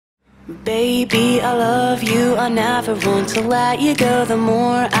Baby, I love you, I never want to let you go. The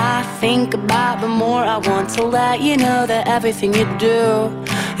more I think about, the more I want to let you know that everything you do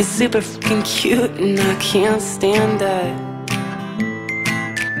is super fucking cute, and I can't stand it.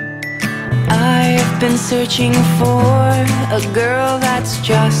 I've been searching for a girl that's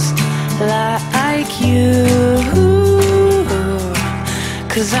just like you,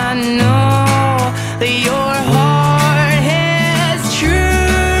 'cause I know that you're